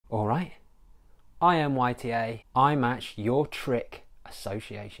Alright, IMYTA, I Match Your Trick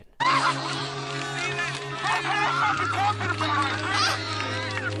Association.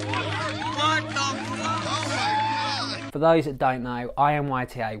 For those that don't know,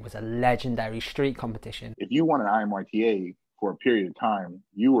 IMYTA was a legendary street competition. If you won an IMYTA for a period of time,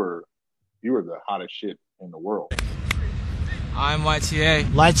 you were the hottest shit in the world.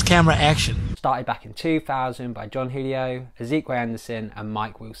 IMYTA. Lights, camera, action. Started back in 2000 by Jon Julio, Azikiwee and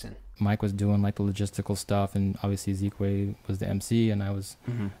Mike Wilson. Mike was doing like the logistical stuff, and obviously Azikiwee was the MC, and I was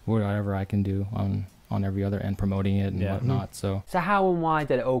whatever I can do on every other end, promoting it and whatnot. So how and why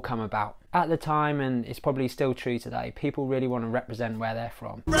did it all come about? At the time, and it's probably still true today, people really want to represent where they're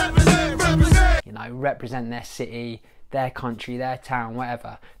from. Represent! You know, represent their city, their country, their town,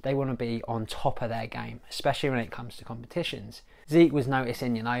 whatever. They want to be on top of their game, especially when it comes to competitions. Zeke was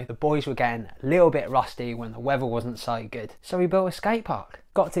noticing, you know, the boys were getting a little bit rusty when the weather wasn't so good. So we built a skate park.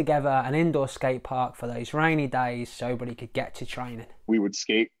 Got together an indoor skate park for those rainy days so everybody could get to training. We would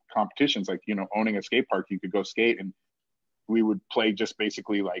skate competitions, like, you know, owning a skate park, you could go skate, and we would play just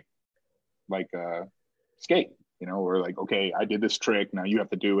basically like skate. You know, we're like, okay, I did this trick, now you have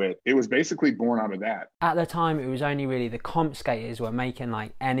to do it. It was basically born out of that. At the time, it was only really the comp skaters were making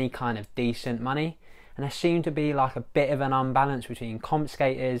like any kind of decent money. And there seemed to be like a bit of an unbalance between comp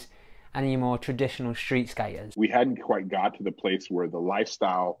skaters and your more traditional street skaters. We hadn't quite got to the place where the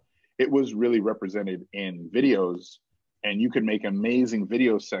lifestyle, it was really represented in videos, and you could make amazing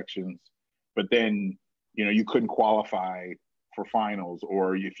video sections, but then, you know, you couldn't qualify for finals,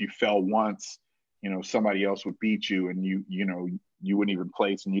 or if you fell once, you know, somebody else would beat you, and you wouldn't even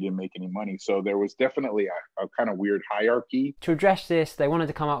place, and you didn't make any money. So there was definitely a kind of weird hierarchy. To address this, they wanted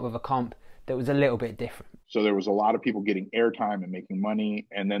to come up with a comp that was a little bit different. So there was a lot of people getting airtime and making money,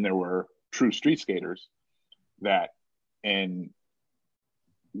 and then there were true street skaters and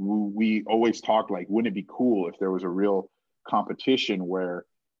we always talked like, wouldn't it be cool if there was a real competition where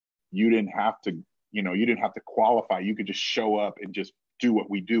you didn't have to qualify, you could just show up and just do what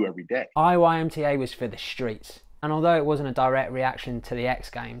we do every day. IYMTA was for the streets, and although it wasn't a direct reaction to the X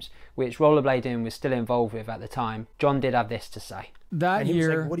Games, which rollerblading was still involved with at the time, Jon did have this to say. That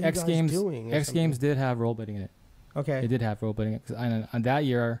year, like, X Games did have rollerblading in it. Okay. It did have rollerblading. And that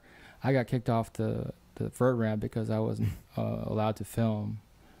year, I got kicked off the vert ramp because I wasn't allowed to film.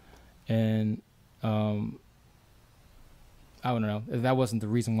 And I don't know. That wasn't the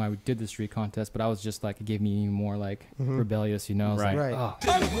reason why we did the street contest, but I was just like, it gave me more like rebellious, you know? Right. Like, oh.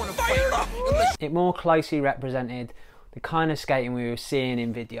 It more closely represented the kind of skating we were seeing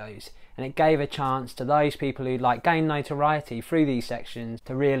in videos, and it gave a chance to those people who'd like gain notoriety through these sections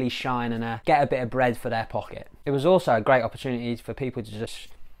to really shine and get a bit of bread for their pocket. It was also a great opportunity for people to just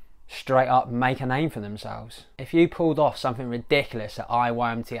straight up make a name for themselves. If you pulled off something ridiculous at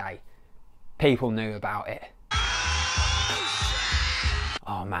IYMTA, people knew about it.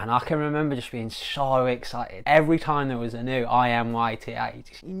 Oh man, I can remember just being so excited. Every time there was a new IMYTA,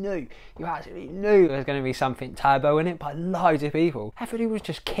 you absolutely knew there was going to be something turbo in it by loads of people. Everybody was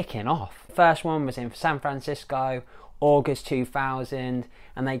just kicking off. First one was in San Francisco, August 2000,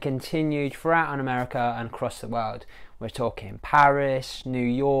 and they continued throughout America and across the world. We're talking Paris, New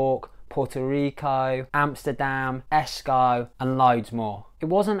York, Puerto Rico, Amsterdam, Esco, and loads more. It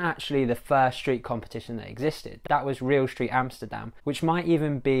wasn't actually the first street competition that existed. That was Real Street Amsterdam, which might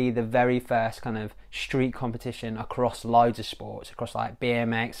even be the very first kind of street competition across loads of sports, across like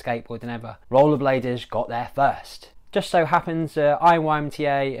BMX, skateboard, and ever. Rollerbladers got there first. Just so happens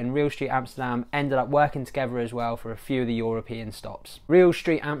IYMTA and Real Street Amsterdam ended up working together as well for a few of the European stops. Real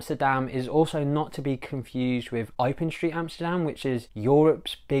Street Amsterdam is also not to be confused with Open Street Amsterdam, which is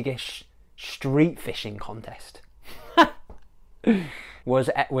Europe's biggest street fishing contest. Was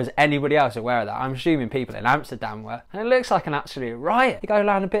anybody else aware of that? I'm assuming people in Amsterdam were. And it looks like an absolute riot. You go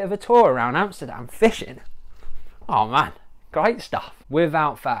on a bit of a tour around Amsterdam fishing. Oh man, great stuff.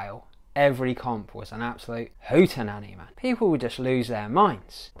 Without fail, every comp was an absolute hootenanny, man. People would just lose their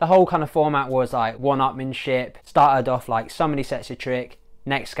minds. The whole kind of format was like one-upmanship. Started off like somebody sets a trick,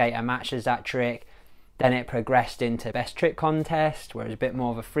 next skater matches that trick. Then it progressed into best trick contest, where it was a bit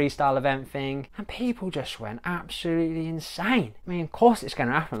more of a freestyle event thing. And people just went absolutely insane. I mean, of course it's going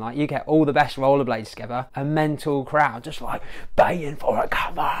to happen. Like, you get all the best rollerblades together, a mental crowd just like baying for it,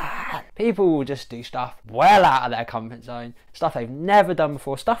 come on. People will just do stuff well out of their comfort zone, stuff they've never done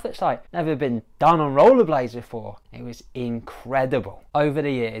before, stuff that's like never been done on rollerblades before. It was incredible. Over the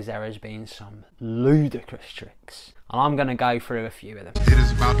years, there has been some ludicrous tricks. and I'm going to go through a few of them. It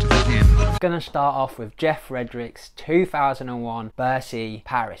is about to begin. I'm going to start off with Jeff Frederick's 2001 Bercy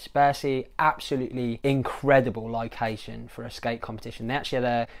Paris. Bercy, absolutely incredible location for a skate competition. They actually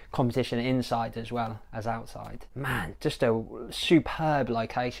had a competition inside as well as outside. Man, just a superb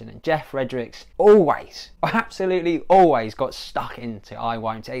location, and Jeff Frederick's always, absolutely always got stuck into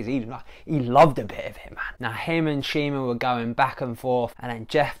IMYTAs. He loved a bit of it, man. Now him and Shima were going back and forth, and then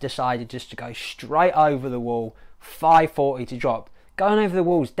Jeff decided just to go straight over the wall, 540 to drop. Going over the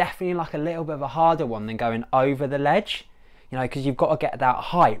wall is definitely like a little bit of a harder one than going over the ledge, you know, because you've got to get that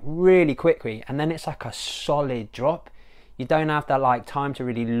height really quickly, and then it's like a solid drop. You don't have that like time to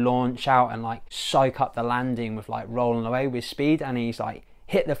really launch out and like soak up the landing with like rolling away with speed, and he's like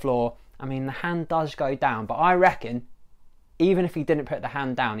hit the floor. I mean, the hand does go down, but I reckon even if he didn't put the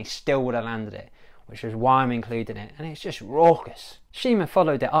hand down, he still would have landed it, which is why I'm including it, and it's just raucous. Shima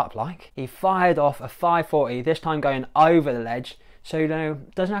followed it up, like he fired off a 540, this time going over the ledge, so you know,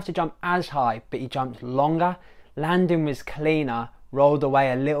 doesn't have to jump as high, but he jumped longer, landing was cleaner, rolled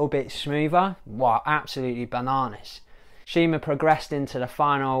away a little bit smoother. Wow, absolutely bananas. Shima progressed into the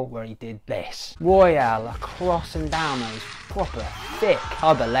final where he did this. Royale across and down those proper thick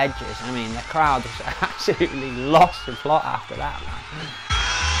cover ledges. I mean, the crowd was absolutely lost the plot after that,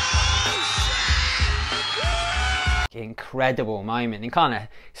 man. Incredible moment. It kind of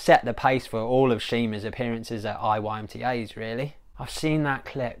set the pace for all of Shima's appearances at IMYTAs, really. I've seen that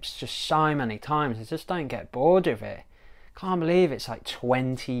clip just so many times. I just don't get bored of it. Can't believe it's like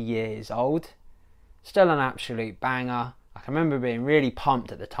 20 years old. Still an absolute banger. I can remember being really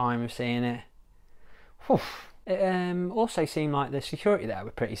pumped at the time of seeing it. Whew. It also seemed like the security there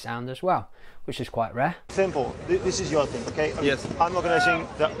were pretty sound as well, which is quite rare. Simple. This is your thing, okay? Yes. I'm organizing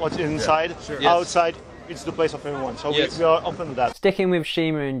what's inside. Yeah. Sure. Yes. Outside, it's the place of everyone. So yes. we are open to that. Sticking with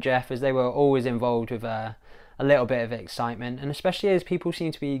Shima and Jeff, as they were always involved with a little bit of excitement, and especially as people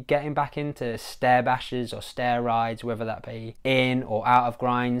seem to be getting back into stair bashes or stair rides, whether that be in or out of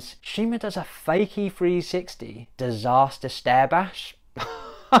grinds. Shima does a fakey 360 disaster stair bash.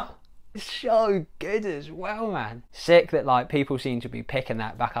 It's so good as well, man. Sick that like people seem to be picking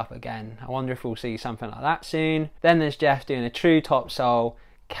that back up again. I wonder if we'll see something like that soon. Then there's Jeff doing a true top sole,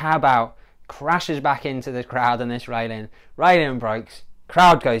 cab out, crashes back into the crowd on this railing breaks,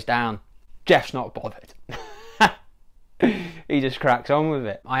 crowd goes down, Jeff's not bothered. He just cracks on with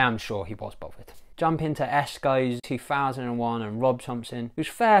it. I am sure he was bothered. Jump into Esco's 2001 and Rob Thompson, who's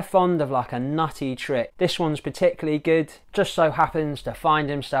fair fond of like a nutty trick. This one's particularly good. Just so happens to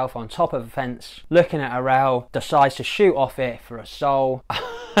find himself on top of a fence, looking at a rail, decides to shoot off it for a sole.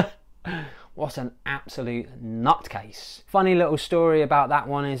 What an absolute nutcase. Funny little story about that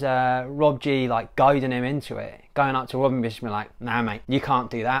one is Rob G like goading him into it, going up to Rob and being like, nah mate, you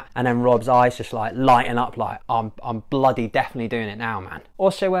can't do that. And then Rob's eyes just like lighting up like, I'm bloody definitely doing it now, man.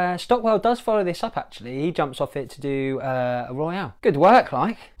 Also Stockwell does follow this up actually. He jumps off it to do a Royale. Good work,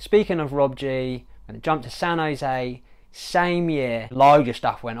 like. Speaking of Rob G, I'm gonna jump to San Jose. Same year, loads of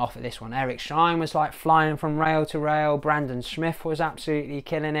stuff went off at this one. Eric Shine was like flying from rail to rail. Brandon Smith was absolutely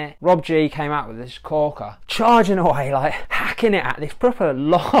killing it. Rob G came out with this corker, charging away, like hacking it at this proper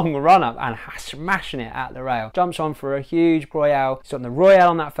long run up and smashing it at the rail. Jumps on for a huge Royale. He's on the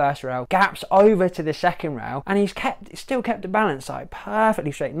Royale on that first rail, gaps over to the second rail, and he's still kept the balance like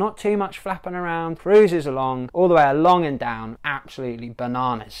perfectly straight. Not too much flapping around. Cruises along, all the way along and down. Absolutely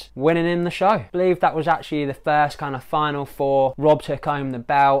bananas. Winning in the show. I believe that was actually the first kind of Final Four. Rob took home the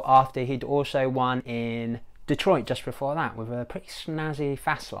belt after he'd also won in Detroit just before that with a pretty snazzy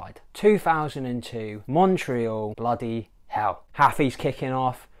fast slide. 2002, Montreal, bloody hell. Haffy's kicking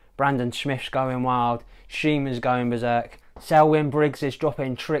off, Brandon Smith's going wild, Shima's going berserk, Selwyn Briggs is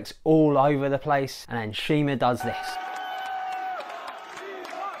dropping tricks all over the place, and then Shima does this.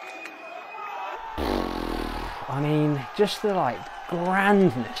 I mean, just the like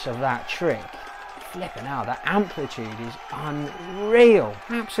grandness of that trick. Flipping out, that amplitude is unreal.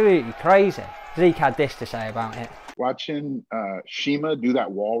 Absolutely crazy. Zeke had this to say about it. Watching Shima do that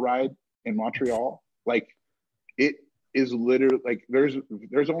wall ride in Montreal, like it is literally like there's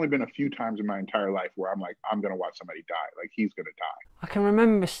only been a few times in my entire life where I'm like, I'm gonna watch somebody die. Like he's gonna die. I can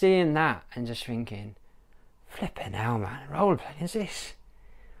remember seeing that and just thinking, flipping hell, man, rollerblading is this?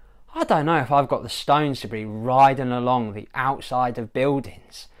 I don't know if I've got the stones to be riding along the outside of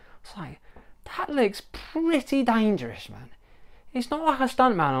buildings. It's like, that looks pretty dangerous, man. It's not like a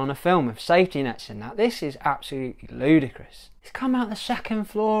stuntman on a film with safety nets and that. This is absolutely ludicrous. He's come out the second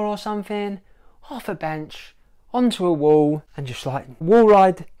floor or something, off a bench, onto a wall, and just like wall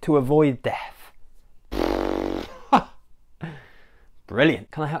ride to avoid death.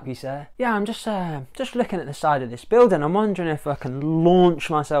 Brilliant. Can I help you, sir? Yeah, I'm just looking at the side of this building. I'm wondering if I can launch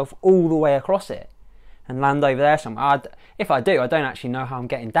myself all the way across it and land over there somewhere. If I do, I don't actually know how I'm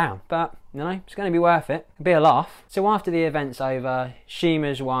getting down, but you know, it's going to be worth it. It'll be a laugh. So after the event's over,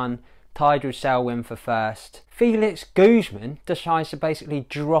 Shima's won, Tidal Cell win for first. Felix Guzman decides to basically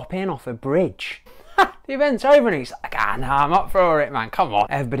drop in off a bridge. The event's over and he's like, ah, no, I'm up for it, man, come on.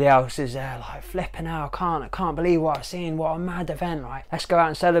 Everybody else is there like, flipping out, I can't believe what I've seen, what a mad event, right? Let's go out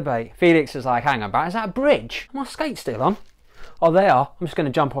and celebrate. Felix is like, hang on, is that a bridge? Are my skates still on? Oh, they are. I'm just going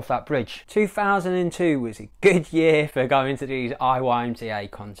to jump off that bridge. 2002 was a good year for going to these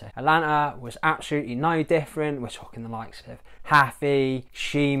IMYTA contests. Atlanta was absolutely no different. We're talking the likes of Haffy,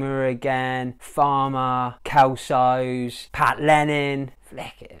 Shima again, Farmer, Kelso's, Pat Lennon.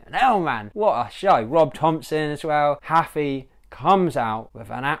 Flick hell, man, what a show. Rob Thompson as well. Haffy comes out with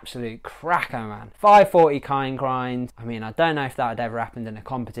an absolute cracker, man. 540 kind grind. I mean, I don't know if that had ever happened in a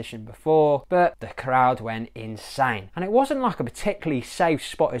competition before, but the crowd went insane. And it wasn't like a particularly safe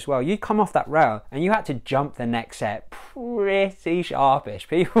spot as well. You come off that rail and you had to jump the next set pretty sharpish.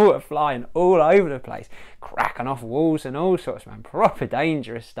 People were flying all over the place, cracking off walls and all sorts, man. Proper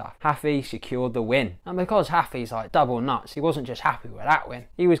dangerous stuff. Haffy secured the win. And because Haffy's like double nuts, he wasn't just happy with that win.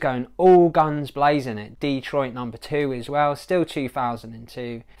 He was going all guns blazing at Detroit #2 as well. Still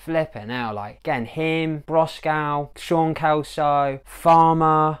 2002. Flipping out, like, again, him, Broskow, Sean Kelso,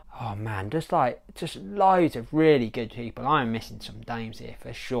 Farmer. Oh man, just loads of really good people. I am missing some names here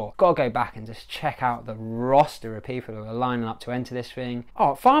for sure. Gotta go back and just check out the roster of people who are lining up to enter this thing.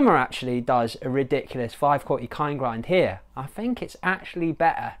 Oh, Farmer actually does a ridiculous 540 kind grind here. I think it's actually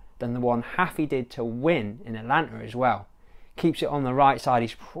better than the one Haffy did to win in Atlanta as well. Keeps it on the right side,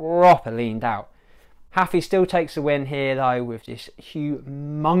 he's proper leaned out. Haffy still takes the win here though with this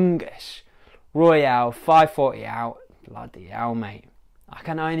humongous Royale 540 out. Bloody hell, mate. I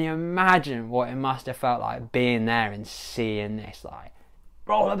can only imagine what it must have felt like being there and seeing this. Like,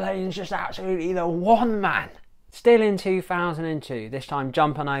 rollerblading's just absolutely the one, man. Still in 2002, this time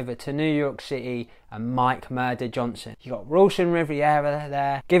jumping over to New York City and Mike Murder Johnson. You got Rolston Riviera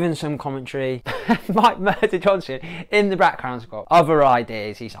there, giving some commentary. Mike Murder Johnson in the background's got other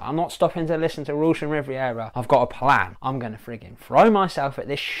ideas. He's like, I'm not stopping to listen to Rolston Riviera. I've got a plan. I'm going to friggin' throw myself at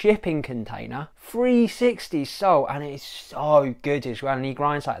this shipping container. 360 soul, and it's so good as well. And he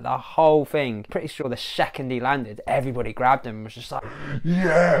grinds like the whole thing. Pretty sure the second he landed, everybody grabbed him and was just like,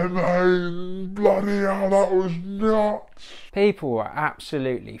 yeah, man, bloody hell, that was nuts. People were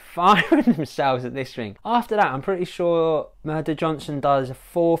absolutely firing themselves at this thing. After that, I'm pretty sure Murder Johnson does a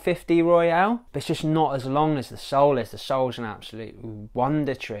 450 Royale, but it's just not as long as the Soul is. The Soul's an absolute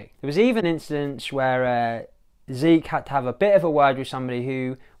wonder trick. There was even incidents where Zeke had to have a bit of a word with somebody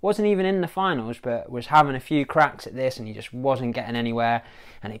who wasn't even in the finals, but was having a few cracks at this and he just wasn't getting anywhere,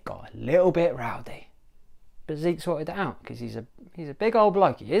 and it got a little bit rowdy. But Zeke sorted it out because he's a big old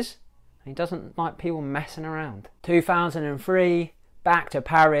bloke, he is. He doesn't like people messing around. 2003, back to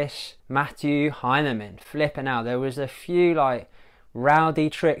Paris, Matthew Heinemann, flipping out. There was a few like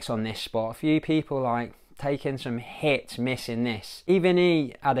rowdy tricks on this spot. A few people like taking some hits, missing this. Even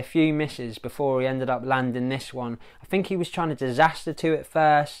he had a few misses before he ended up landing this one. I think he was trying to disaster to it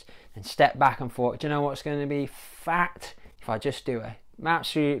first and stepped back and thought, do you know what's going to be fat if I just do a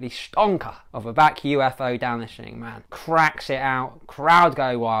absolutely stonker of a back UFO down this thing, man. Cracks it out, crowd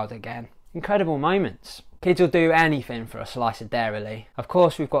go wild again. Incredible moments. Kids will do anything for a slice of dairy. Of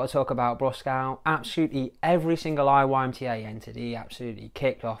course, we've got to talk about Broskow. Absolutely every single IMYTA entered, he absolutely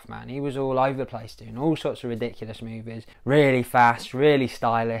kicked off, man. He was all over the place doing all sorts of ridiculous moves. Really fast, really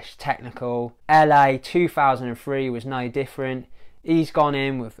stylish, technical. LA 2003 was no different. He's gone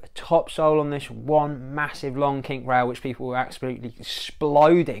in with a top soul on this one massive long kink rail, which people were absolutely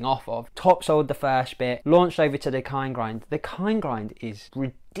exploding off of. Top sold the first bit, launched over to the kind grind. The kind grind is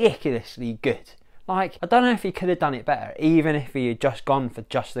ridiculously good. Like, I don't know if he could have done it better, even if he had just gone for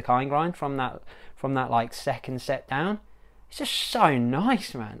just the kind grind from that like second set down. It's just so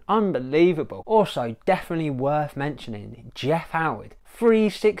nice, man. Unbelievable. Also, definitely worth mentioning, Jeff Howard.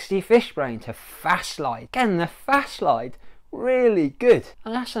 360 fishbrain to fast slide. Again, the fast slide, really good.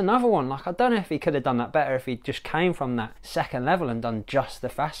 And that's another one, like, I don't know if he could have done that better if he just came from that second level and done just the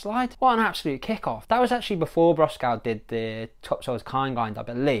fast slide. What an absolute kickoff. That was actually before Broskow did the top soul's kind grind, I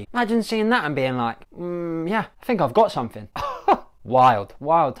believe. Imagine seeing that and being like, yeah, I think I've got something. Wild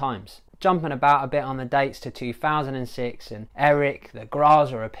times. Jumping about a bit on the dates to 2006, and Eric, the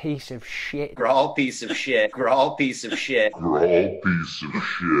Gras are a piece of shit. Grawl piece of shit. Grawl piece of shit. Grawl piece of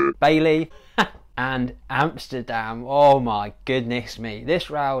shit. Bailey and Amsterdam. Oh my goodness me. This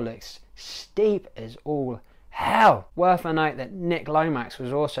rail looks steep as all hell. Worth a note that Nick Lomax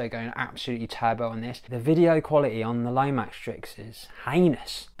was also going absolutely turbo on this. The video quality on the Lomax tricks is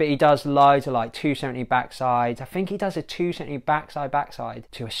heinous, but he does loads of like 270 backsides. I think he does a 270 backside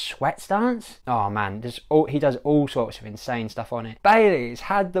to a sweat stance. Oh man, he does all sorts of insane stuff on it. Bailey's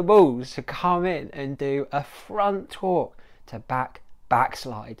had the balls to come in and do a front torque to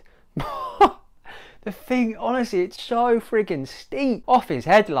backslide. The thing, honestly, it's so friggin' steep, off his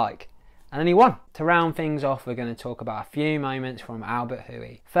head like. And then he won. To round things off, we're going to talk about a few moments from Albert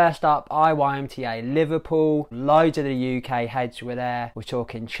Hui. First up, IMYTA Liverpool. Loads of the UK heads were there. We're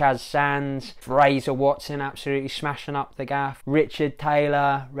talking Chaz Sands, Fraser Watson absolutely smashing up the gaff, Richard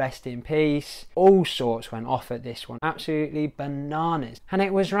Taylor, rest in peace. All sorts went off at this one. Absolutely bananas. And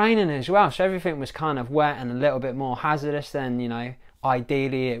it was raining as well, so everything was kind of wet and a little bit more hazardous than, you know,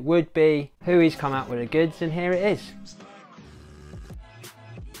 ideally it would be. Hui's come out with the goods, and here it is.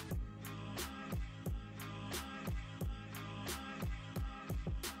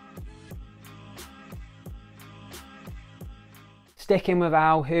 Sticking with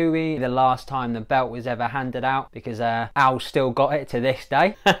Al Hui, the last time the belt was ever handed out, because Al still got it to this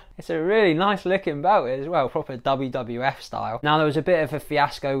day. It's a really nice looking belt as well, proper WWF style. Now there was a bit of a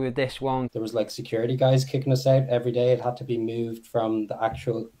fiasco with this one. There was like security guys kicking us out every day. It had to be moved from the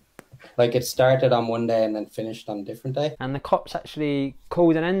actual, like it started on one day and then finished on a different day. And the cops actually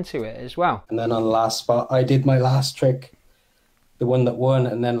called an end to it as well. And then on the last spot, I did my last trick, the one that won,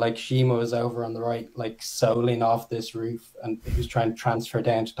 and then like Shima was over on the right, like soling off this roof, and he was trying to transfer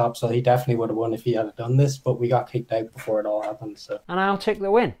down to top, so he definitely would have won if he had done this, but we got kicked out before it all happened. So. And Al took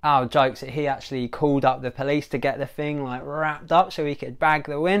the win. Al jokes that he actually called up the police to get the thing like wrapped up so he could bag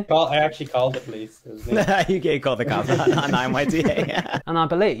the win. Well, I actually called the police. It was me. You get called the cops on IMYTA. And I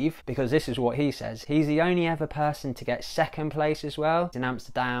believe, because this is what he says, he's the only ever person to get second place as well. In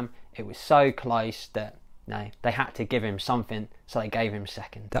Amsterdam, it was so close that no, they had to give him something, so they gave him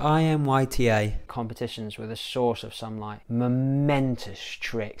second. The IMYTA competitions were the source of some like momentous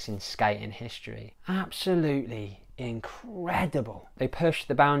tricks in skating history. Absolutely incredible. They pushed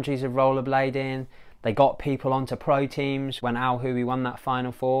the boundaries of rollerblading. They got people onto pro teams. When Al Hui won that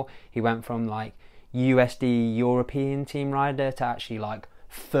Final Four, he went from like USD European team rider to actually like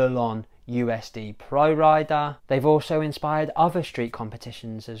full on USD Pro Rider. They've also inspired other street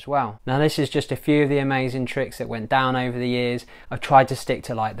competitions as well. Now this is just a few of the amazing tricks that went down over the years. I've tried to stick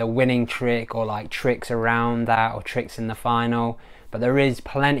to like the winning trick or like tricks around that or tricks in the final, but there is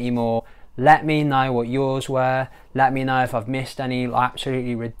plenty more. Let me know what yours were. Let me know if I've missed any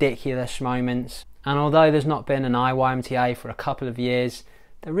absolutely ridiculous moments. And although there's not been an IYMTA for a couple of years,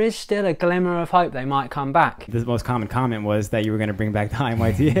 there is still a glimmer of hope they might come back. The most common comment was that you were going to bring back the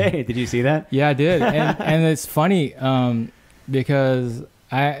IMYTA. Did you see that? Yeah, I did. And it's funny because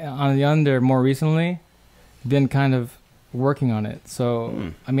I, on the under more recently, been kind of working on it. So,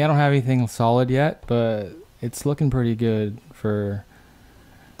 I mean, I don't have anything solid yet, but it's looking pretty good for...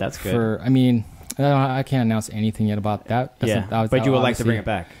 That's good. I mean, I can't announce anything yet about that. But you would like to bring it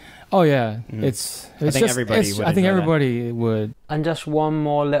back. Oh yeah, I think everybody would. And just one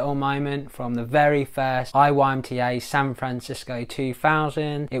more little moment from the very first IMYTA San Francisco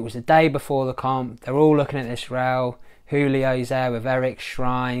 2000. It was the day before the comp. They're all looking at this rail. Julio's there with Eric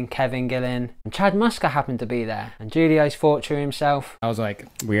Shrine, Kevin Gillen, and Chad Muska happened to be there. And Julio's thought to himself, I was like,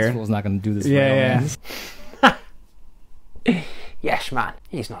 weird. This fool's not going to do this. Yeah. Yes man,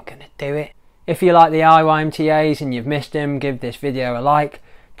 he's not going to do it. If you like the IYMTAs and you've missed them, give this video a like.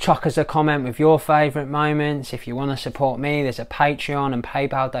 Chuck us a comment with your favourite moments. If you want to support me, there's a Patreon and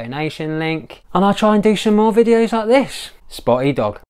PayPal donation link. And I'll try and do some more videos like this. Spotty dog.